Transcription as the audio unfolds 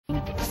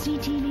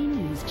CTV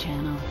News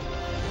Channel.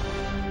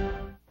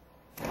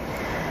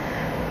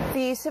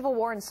 The civil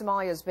war in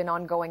Somalia has been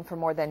ongoing for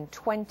more than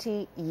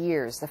 20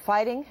 years. The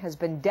fighting has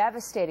been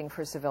devastating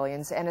for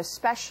civilians and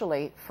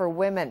especially for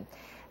women.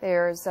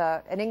 There's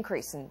an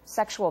increase in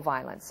sexual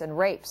violence and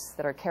rapes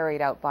that are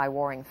carried out by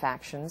warring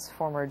factions.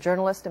 Former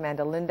journalist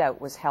Amanda Lindhout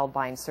was held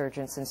by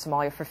insurgents in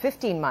Somalia for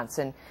 15 months,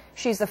 and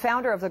she's the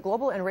founder of the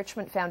Global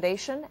Enrichment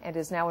Foundation and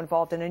is now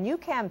involved in a new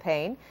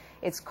campaign.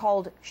 It's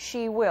called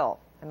She Will.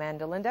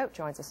 Amanda Lindhout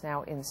joins us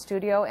now in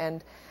studio,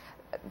 and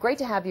great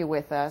to have you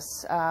with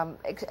us.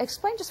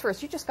 Explain just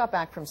first, you just got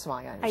back from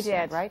Somalia, I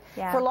did, right?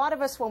 Yeah. For a lot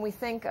of us, when we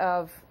think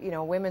of,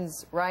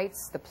 women's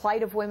rights, the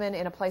plight of women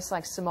in a place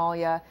like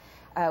Somalia,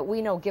 we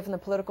know, given the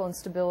political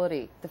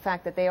instability, the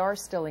fact that they are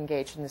still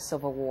engaged in the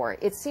civil war,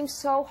 it seems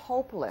so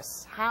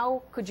hopeless.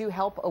 How could you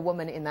help a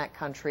woman in that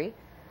country?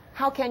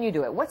 How can you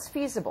do it? What's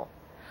feasible?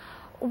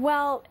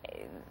 Well,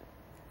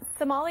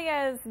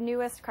 Somalia's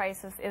newest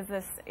crisis is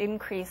this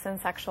increase in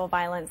sexual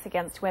violence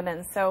against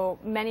women. So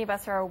many of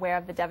us are aware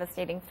of the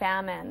devastating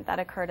famine that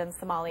occurred in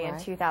Somalia in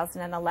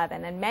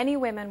 2011. And many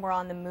women were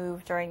on the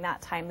move during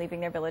that time, leaving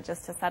their villages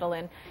to settle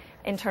in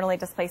internally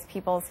displaced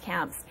people's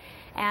camps,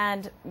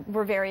 and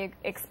were very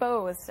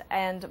exposed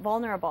and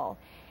vulnerable.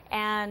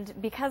 And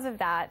because of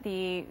that,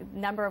 the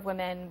number of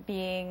women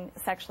being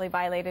sexually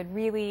violated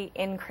really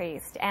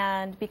increased.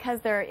 And because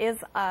there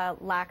is a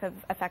lack of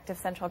effective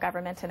central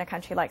government in a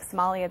country like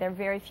Somalia, there are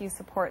very few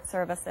support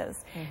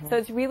services. So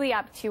it's really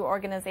up to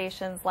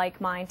organizations like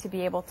mine to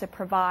be able to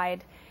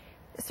provide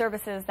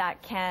services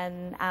that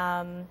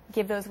can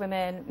give those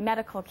women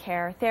medical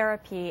care,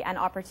 therapy, and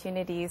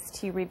opportunities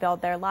to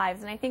rebuild their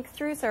lives. And I think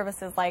through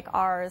services like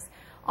ours,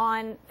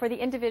 for the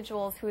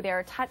individuals who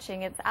they're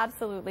touching, it's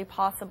absolutely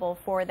possible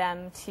for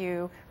them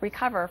to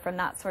recover from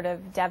that sort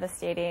of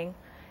devastating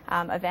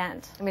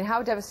event. I mean,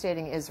 how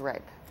devastating is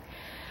rape?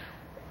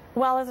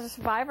 Well, as a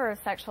survivor of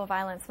sexual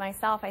violence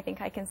myself, I think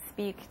I can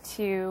speak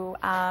to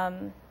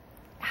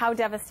how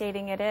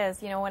devastating it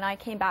is. You know, when I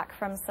came back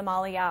from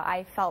Somalia,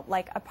 I felt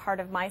like a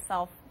part of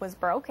myself was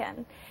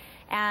broken.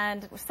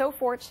 And so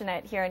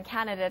fortunate here in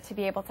Canada to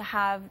be able to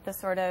have the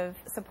sort of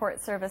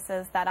support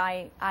services that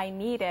I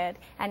needed.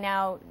 And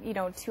now,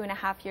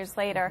 2.5 years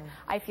later,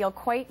 I feel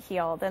quite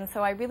healed. And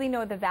so I really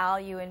know the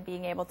value in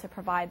being able to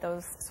provide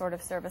those sort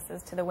of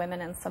services to the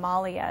women in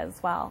Somalia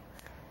as well.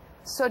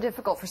 So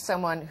difficult for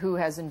someone who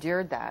has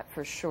endured that,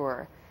 for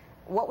sure.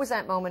 What was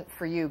that moment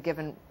for you,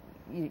 given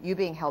you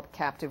being held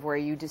captive, where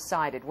you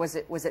decided, was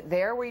it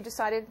there where you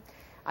decided,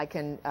 I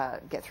can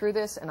get through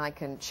this and I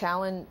can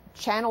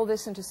channel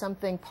this into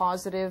something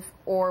positive?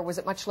 Or was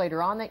it much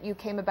later on that you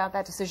came about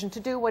that decision to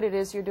do what it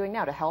is you're doing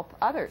now, to help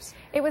others?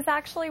 It was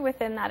actually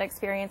within that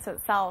experience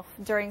itself,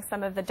 during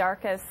some of the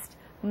darkest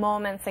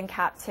moments in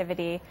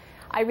captivity.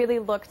 I really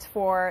looked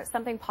for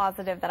something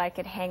positive that I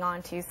could hang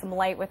on to, some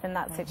light within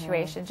that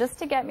situation, just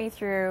to get me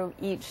through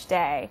each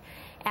day.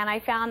 And I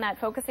found that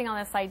focusing on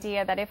this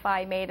idea that if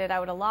I made it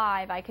out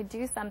alive, I could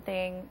do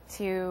something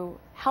to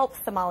help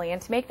Somalia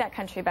and to make that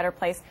country a better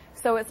place,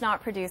 so it's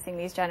not producing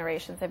these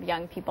generations of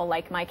young people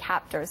like my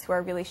captors who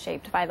are really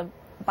shaped by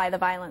the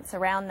violence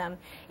around them.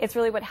 It's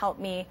really what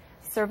helped me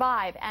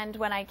survive. And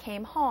when I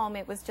came home,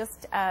 it was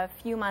just a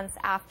few months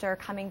after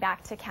coming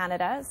back to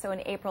Canada, so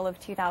in April of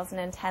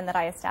 2010, that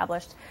I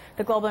established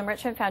the Global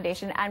Enrichment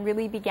Foundation and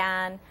really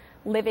began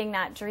living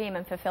that dream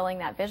and fulfilling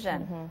that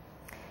vision.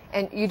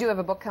 And you do have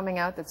a book coming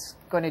out that's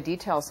going to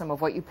detail some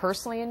of what you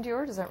personally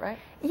endured, is that right?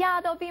 Yeah,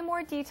 there'll be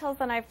more details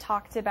than I've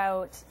talked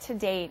about to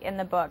date in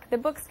the book. The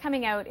book's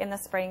coming out in the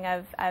spring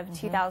of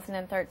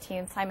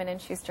 2013. Simon &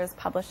 Schuster's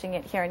publishing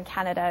it here in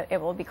Canada.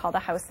 It will be called A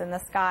House in the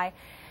Sky.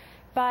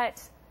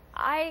 But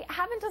I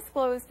haven't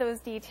disclosed those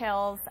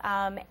details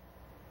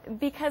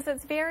because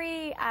it's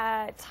very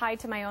tied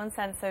to my own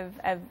sense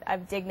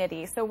of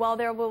dignity. So while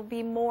there will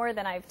be more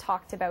than I've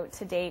talked about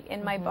to date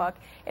in my book,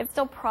 it's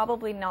still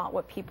probably not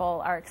what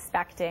people are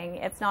expecting.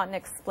 It's not an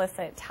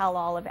explicit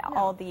tell-all of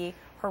all the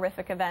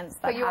horrific events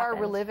that happened. But you are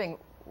reliving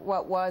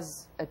what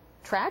was a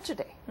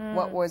tragedy,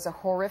 what was a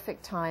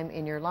horrific time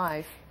in your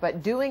life,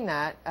 but doing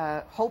that,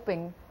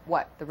 hoping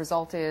what? The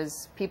result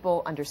is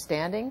people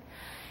understanding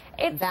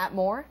that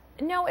more?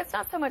 No, it's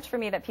not so much for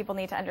me that people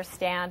need to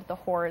understand the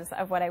horrors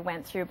of what I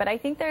went through, but I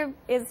think there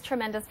is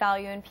tremendous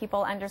value in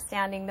people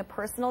understanding the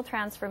personal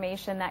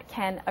transformation that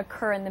can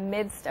occur in the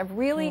midst of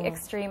really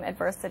extreme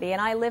adversity.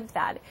 And I lived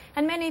that,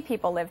 and many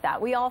people live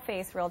that. We all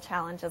face real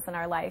challenges in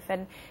our life,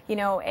 and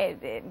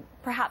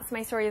perhaps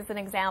my story is an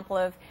example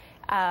of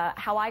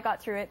how I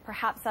got through it.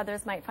 Perhaps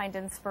others might find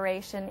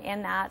inspiration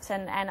in that,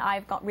 and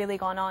I've really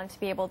gone on to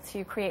be able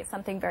to create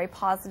something very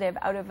positive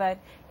out of an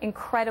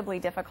incredibly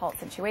difficult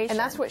situation. And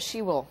that's what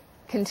She Will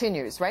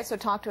continues, right? So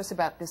talk to us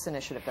about this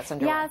initiative that's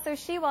underway. Yeah, so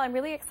I'm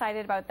really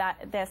excited about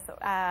this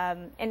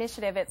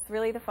initiative. It's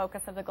really the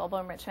focus of the Global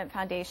Enrichment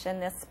Foundation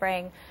this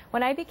spring.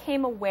 When I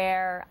became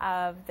aware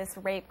of this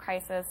rape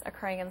crisis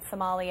occurring in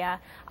Somalia,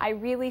 I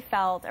really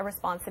felt a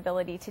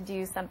responsibility to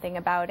do something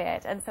about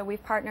it. And so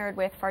we've partnered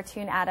with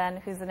Fartoon Adan,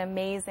 who's an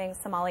amazing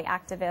Somali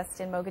activist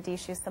in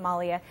Mogadishu,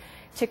 Somalia,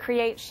 to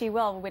create She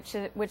Will, which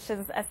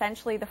is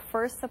essentially the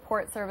first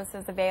support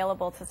services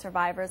available to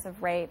survivors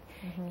of rape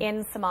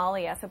in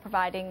Somalia. So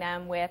providing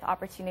them with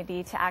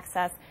opportunity to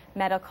access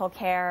medical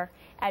care,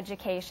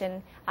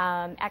 education,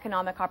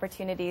 economic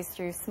opportunities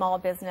through small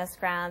business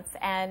grants,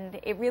 and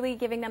it really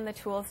giving them the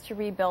tools to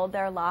rebuild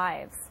their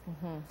lives.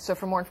 So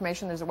for more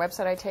information, there's a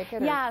website, I take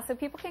it? Or? Yeah, so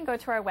people can go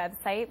to our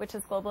website, which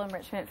is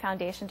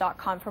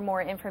globalenrichmentfoundation.com, for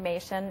more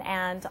information,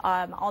 and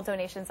all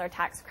donations are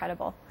tax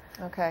credible.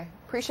 Okay.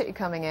 Appreciate you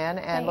coming in,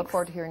 and Thanks. Look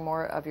forward to hearing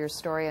more of your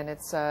story. And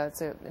it's an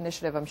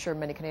initiative I'm sure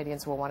many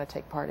Canadians will want to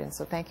take part in.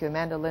 So thank you.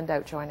 Amanda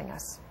Lindhout joining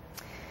us.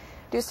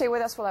 Do stay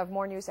with us. We'll have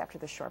more news after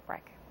this short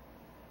break.